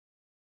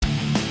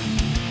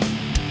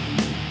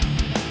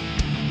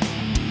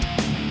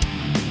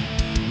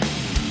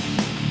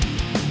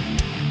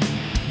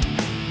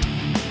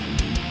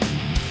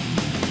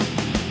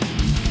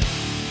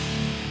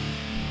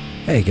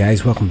Hey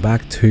guys, welcome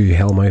back to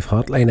Hellmouth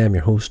Hotline. I'm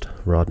your host,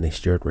 Rodney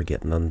Stewart. We're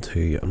getting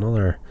into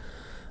another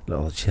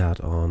little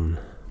chat on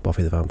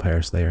Buffy the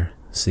Vampire Slayer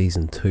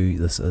Season 2.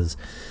 This is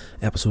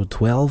episode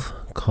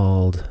 12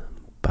 called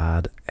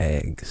Bad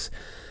Eggs.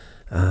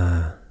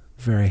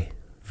 Very,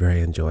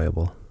 very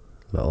enjoyable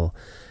little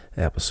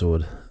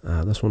episode.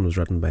 This one was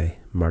written by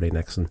Marty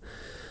Nixon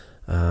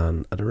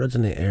and it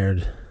originally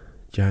aired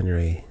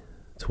January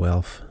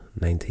 12th,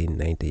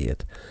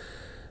 1998.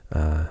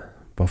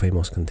 Buffy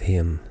must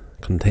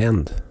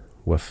contend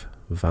with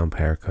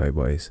vampire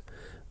cowboys,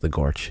 the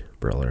Gorch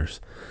brothers,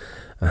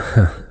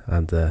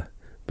 and the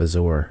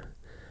Bezoar,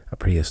 a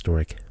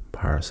prehistoric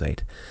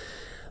parasite.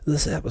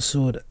 This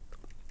episode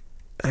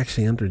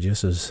actually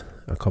introduces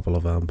a couple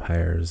of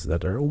vampires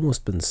that are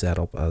almost been set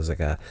up as like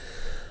a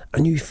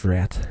new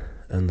threat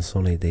in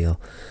Sunnydale,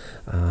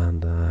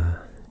 and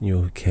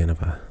kind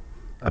of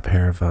a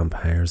pair of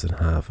vampires that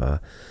have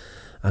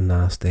a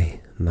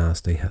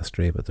nasty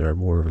history, but they're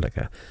more of like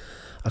a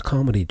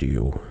comedy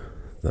duo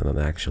than an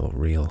actual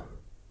real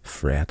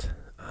threat.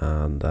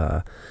 And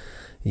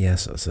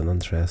yes, it's an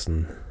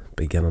interesting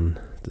beginning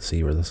to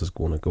see where this is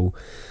going to go.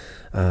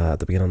 At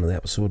the beginning of the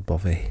episode,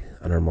 Buffy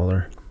and her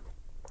mother,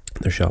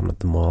 they're shopping at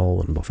the mall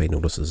when Buffy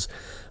notices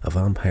a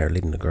vampire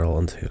leading a girl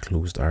into a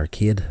closed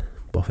arcade.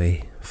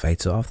 Buffy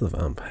fights off the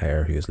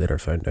vampire, who is later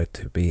found out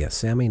to be a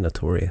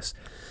semi-notorious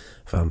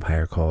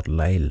vampire called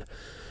Lyle,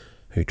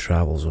 who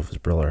travels with his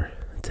brother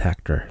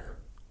Tactor.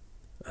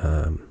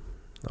 I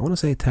want to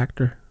say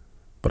Tactor,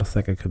 but I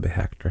think it could be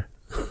Hector.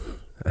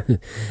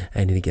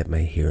 I need to get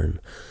my hearing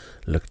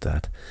looked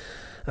at.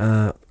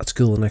 At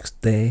school the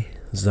next day,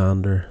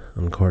 Xander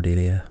and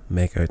Cordelia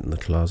make out in the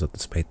closet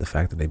despite the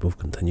fact that they both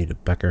continue to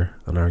bicker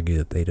and argue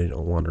that they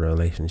don't want a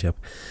relationship.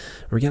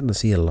 We're getting to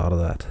see a lot of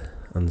that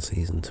in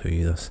season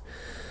 2. This,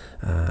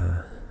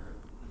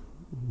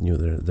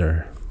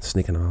 they're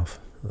sneaking off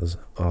as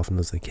often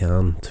as they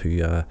can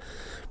to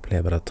play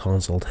a bit of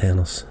tonsil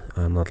tennis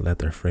and not let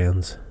their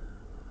friends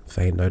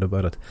find out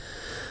about it.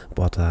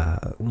 But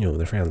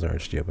their friends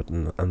aren't stupid.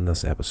 In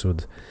this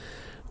episode,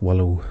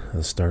 Willow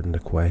is starting to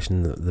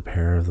question the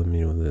pair of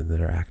them.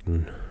 They're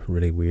acting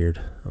really weird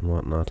and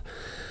whatnot.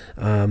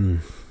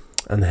 In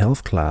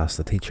health class,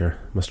 the teacher,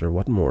 Mr.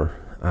 Whitmore,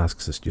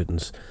 asks the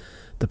students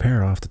to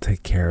pair off to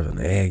take care of an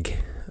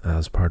egg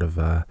as part of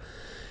like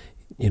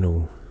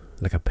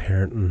a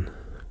parenting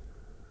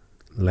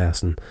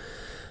lesson.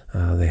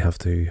 They have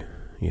to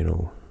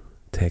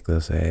take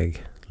this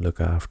egg, look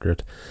after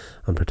it,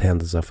 and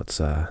pretend as if it's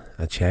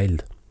a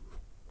child.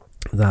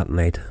 That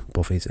night,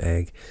 Buffy's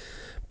egg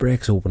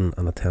breaks open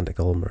and a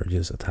tentacle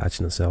emerges,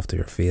 attaching itself to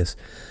her face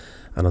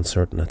and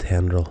inserting a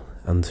tendril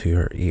into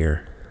her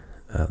ear.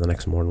 The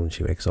next morning when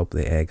she wakes up,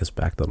 the egg is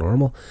back to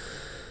normal,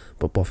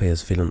 but Buffy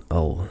is feeling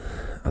ill.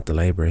 At the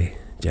library,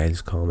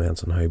 Giles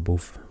comments on how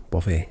both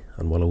Buffy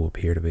and Willow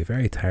appear to be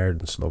very tired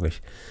and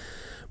sluggish,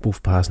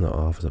 both passing it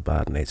off as a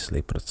bad night's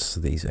sleep, but it's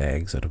these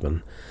eggs that have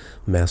been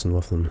messing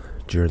with them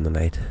during the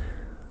night.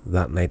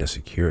 That night, a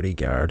security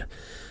guard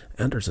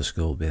enters the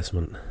school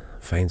basement,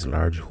 finds a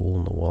large hole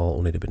in the wall,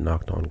 only to be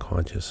knocked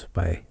unconscious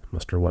by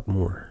Mr.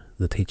 Whitmore,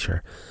 the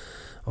teacher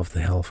of the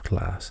health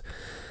class.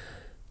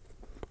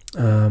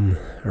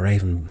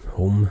 Arriving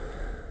home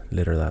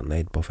later that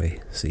night, Buffy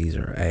sees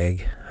her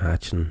egg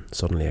hatching.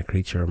 Suddenly a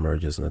creature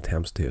emerges and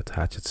attempts to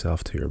attach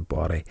itself to her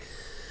body.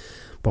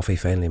 Buffy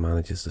finally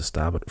manages to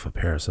stab it with a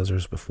pair of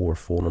scissors before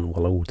phoning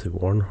Willow to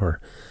warn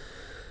her.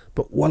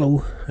 But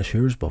Willow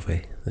assures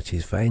Buffy that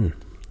she's fine.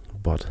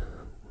 But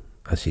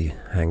as she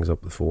hangs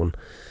up the phone,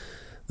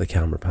 the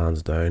camera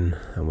pans down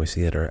and we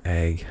see that her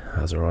egg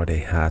has already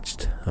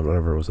hatched and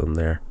whatever was in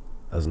there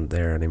isn't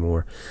there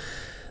anymore.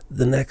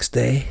 The next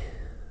day,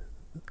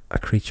 a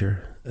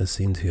creature is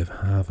seen to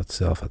have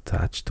itself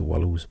attached to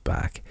Willow's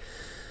back.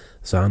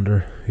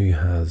 Xander, who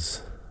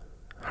has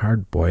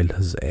hard-boiled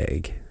his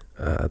egg,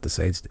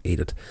 decides to eat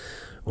it,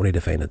 only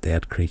to find a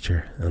dead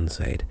creature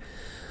inside.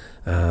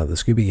 The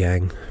Scooby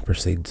Gang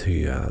proceed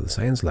to the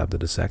science lab to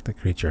dissect the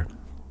creature.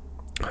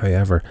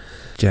 However,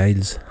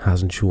 Giles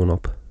hasn't shown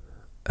up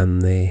in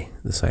the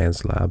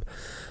science lab,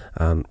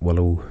 and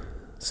Willow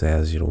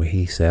says,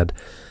 he said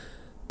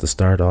to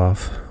start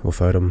off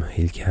without him,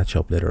 he'll catch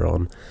up later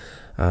on.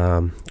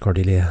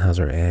 Cordelia has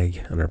her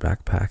egg in her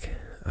backpack.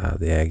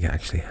 The egg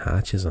actually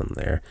hatches in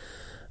there,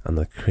 and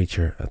the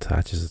creature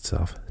attaches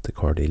itself to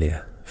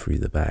Cordelia through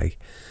the bag,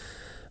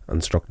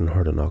 instructing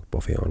her to knock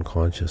Buffy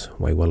unconscious,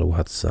 while Willow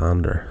hits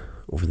Xander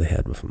over the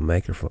head with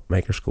a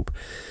microscope.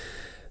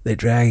 They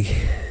drag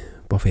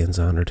Buffy and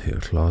Xander to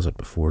a closet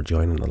before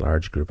joining a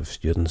large group of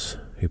students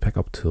who pick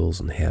up tools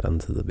and head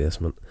into the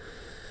basement.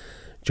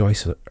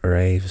 Joyce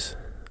arrives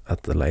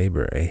at the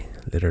library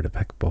later to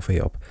pick Buffy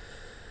up.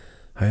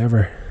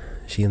 However,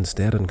 she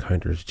instead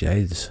encounters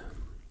Giles,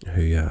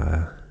 who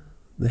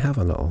they have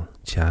a little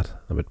chat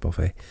about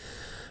Buffy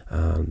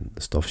and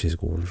the stuff she's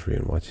going through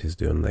and what she's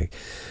doing. Like,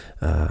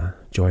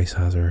 Joyce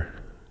has her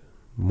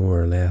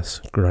more or less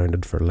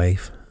grounded for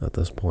life at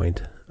this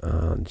point,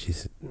 and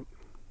she's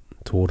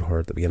told her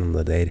at the beginning of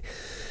the day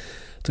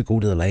to go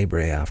to the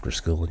library after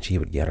school, and she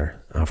would get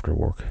her after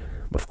work.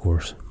 But of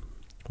course,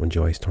 when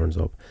Joyce turns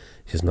up,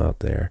 she's not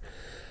there,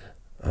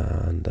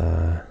 and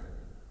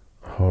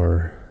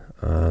her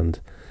and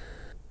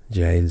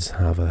Giles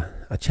have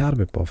a chat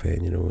about Buffy,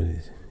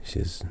 and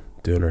she's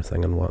doing her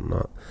thing and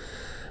whatnot.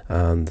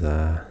 And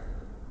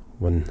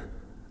when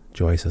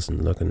Joyce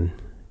isn't looking,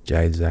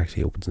 Giles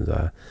actually opens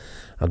a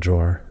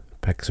drawer,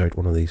 picks out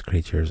one of these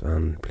creatures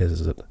and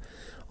places it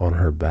on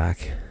her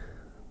back.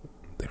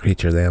 The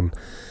creature then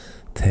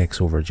takes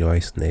over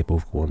Joyce, and they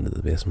both go into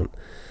the basement.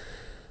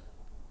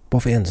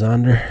 Buffy and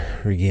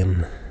Xander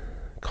regain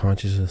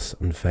consciousness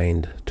and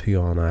find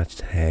two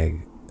unhatched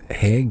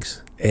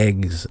eggs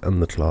in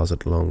the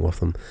closet along with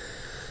them.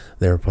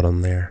 They were put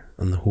on there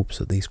in the hopes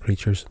that these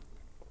creatures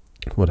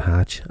would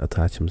attach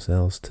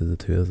themselves to the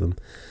two of them,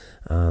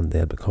 and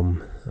they'd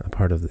become a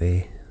part of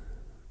the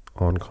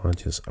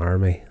unconscious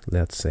army,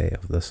 let's say,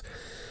 of this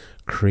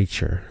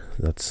creature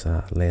that's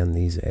laying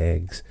these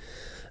eggs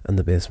in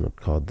the basement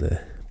called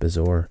the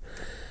Bezoar.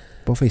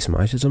 Buffy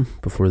smashes them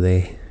before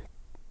they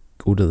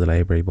go to the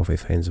library. Buffy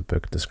finds a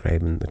book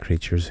describing the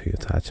creatures who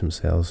attach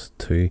themselves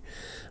to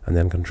and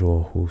then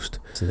control a host.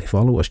 So they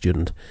follow a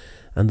student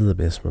into the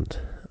basement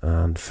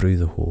and through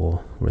the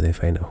hole, where they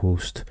find a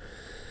host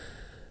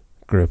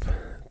group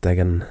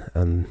digging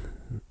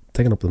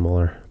up the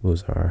Mother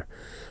Bezoar.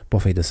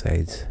 Buffy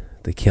decides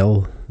to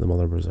kill the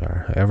Mother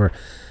Bezoar. However,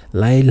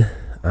 Lyle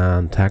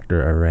and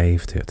Tactor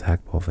arrive to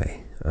attack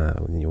Buffy.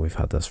 We've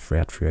had this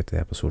threat throughout the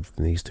episode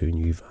from these two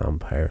new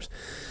vampires.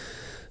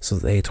 So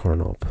they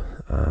turn up,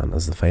 and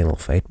as the final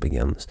fight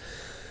begins,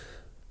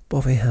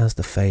 Buffy has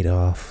to fight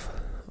off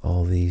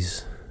all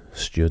these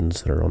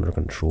students that are under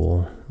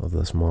control of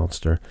this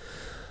monster,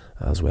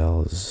 as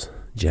well as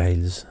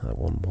Giles at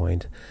one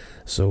point.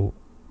 So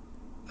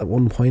at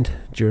one point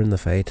during the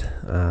fight,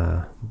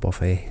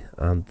 Buffy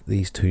and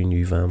these two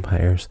new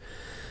vampires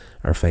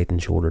are fighting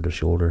shoulder to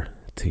shoulder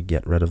to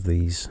get rid of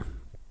these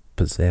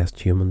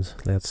possessed humans,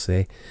 let's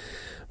say.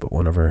 But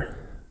whenever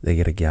they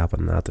get a gap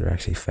in that, they're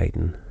actually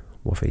fighting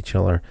with each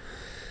other.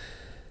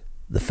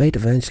 The fight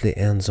eventually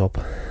ends up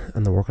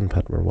in the working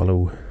pit, where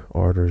Willow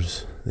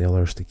orders the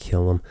others to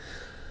kill them.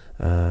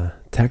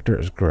 Tactor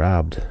is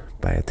grabbed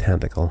by a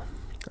tentacle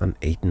and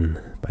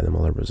eaten by the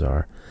Mother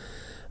Bezoar,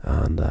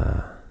 and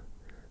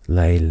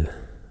Lyle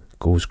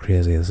goes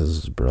crazy. This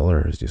is his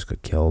brother who's just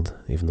got killed,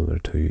 even though they're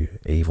two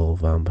evil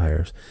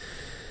vampires.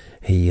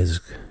 He is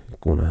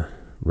going to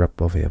rip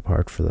Buffy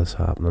apart for this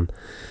happening.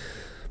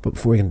 But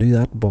before he can do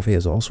that, Buffy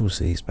is also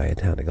seized by a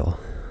tentacle,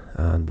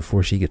 and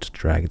before she gets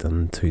dragged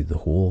into the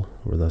hole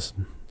where this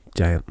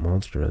giant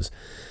monster is,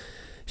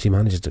 she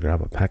manages to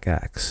grab a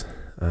pickaxe,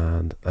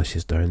 and as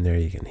she's down there,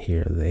 you can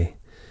hear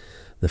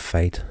the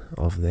fight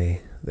of the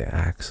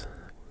axe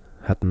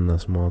hitting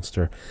this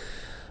monster,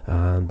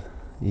 and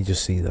you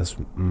just see this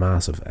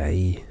massive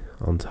eye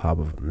on top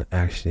of it, and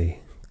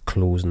actually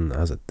closing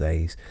as it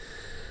dies.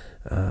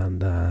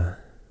 And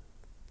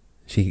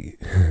she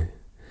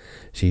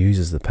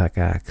uses the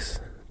pickaxe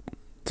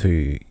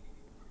to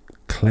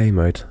climb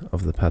out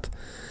of the pit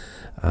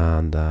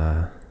and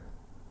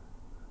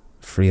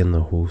freeing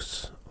the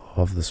hosts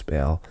of the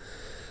spell.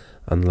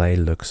 And Lyle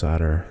looks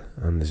at her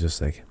and is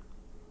just like,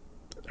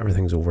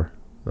 everything's over,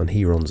 and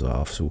he runs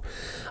off. So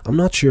I'm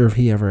not sure if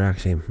he ever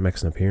actually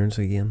makes an appearance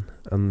again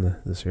in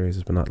the series.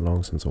 It's been that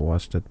long since I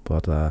watched it,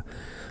 but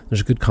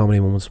there's good comedy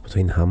moments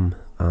between him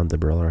and the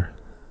brother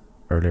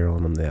earlier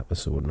on in the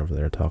episode, whenever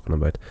they're talking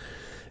about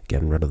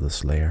getting rid of the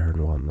Slayer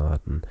and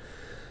whatnot, and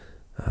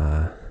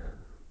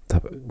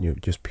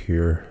just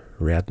pure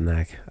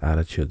redneck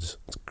attitudes.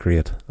 It's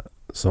great.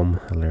 Some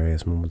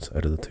hilarious moments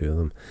out of the two of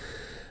them,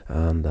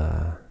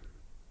 and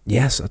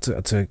yes,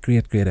 it's a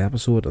great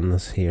episode, and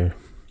this here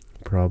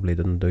probably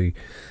didn't do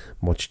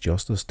much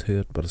justice to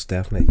it, but it's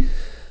definitely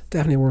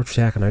worth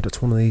checking out. It's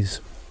one of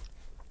these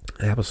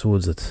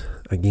episodes that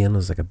again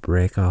is like a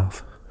break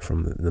off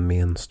from the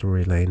main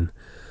storyline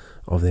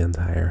of the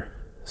entire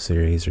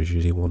series. There's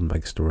usually one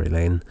big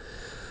storyline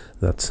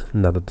that's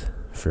knitted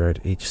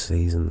throughout each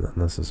season,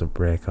 and this is a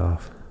break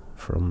off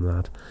from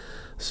that.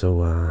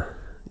 So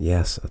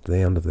yes, at the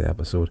end of the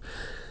episode,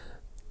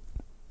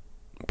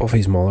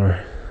 Buffy's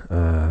mother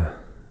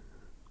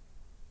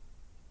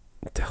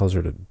tells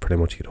her to pretty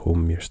much get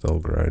home, you're still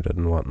grounded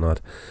and whatnot,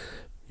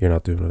 you're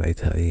not doing what I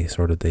tell you,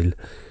 sort of deal.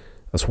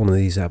 That's one of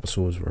these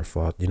episodes where I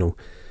thought,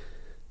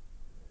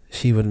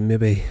 she would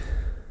maybe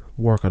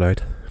work it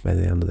out by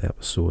the end of the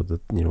episode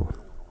that, did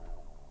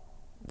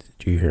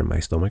you hear my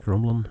stomach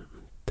rumbling?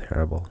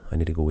 Terrible, I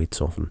need to go eat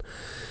something.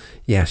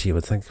 Yeah, she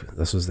would think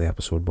this was the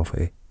episode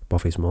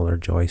Buffy's mother,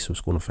 Joyce,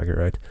 was going to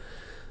figure out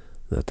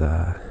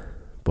that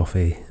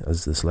Buffy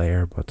is the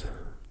Slayer, but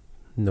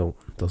no,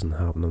 it doesn't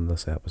happen in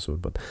this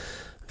episode. But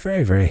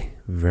very, very,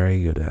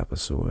 very good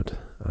episode,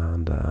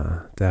 and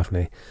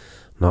definitely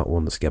not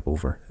one to skip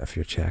over if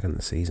you're checking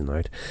the season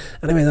out.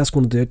 Anyway, that's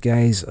going to do it,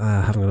 guys.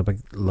 I haven't got a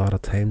big lot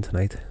of time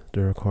tonight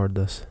to record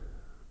this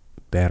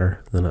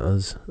better than it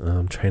is.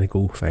 I'm trying to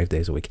go 5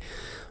 days a week,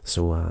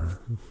 so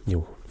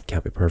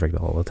can't be perfect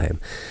all the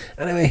time.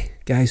 Anyway,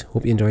 guys,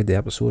 hope you enjoyed the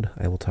episode.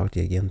 I will talk to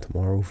you again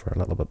tomorrow for a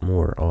little bit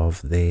more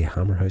of the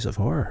Hammer House of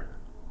Horror.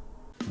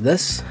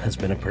 This has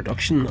been a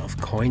production of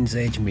Coins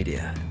Edge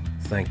Media.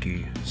 Thank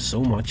you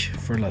so much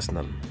for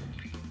listening.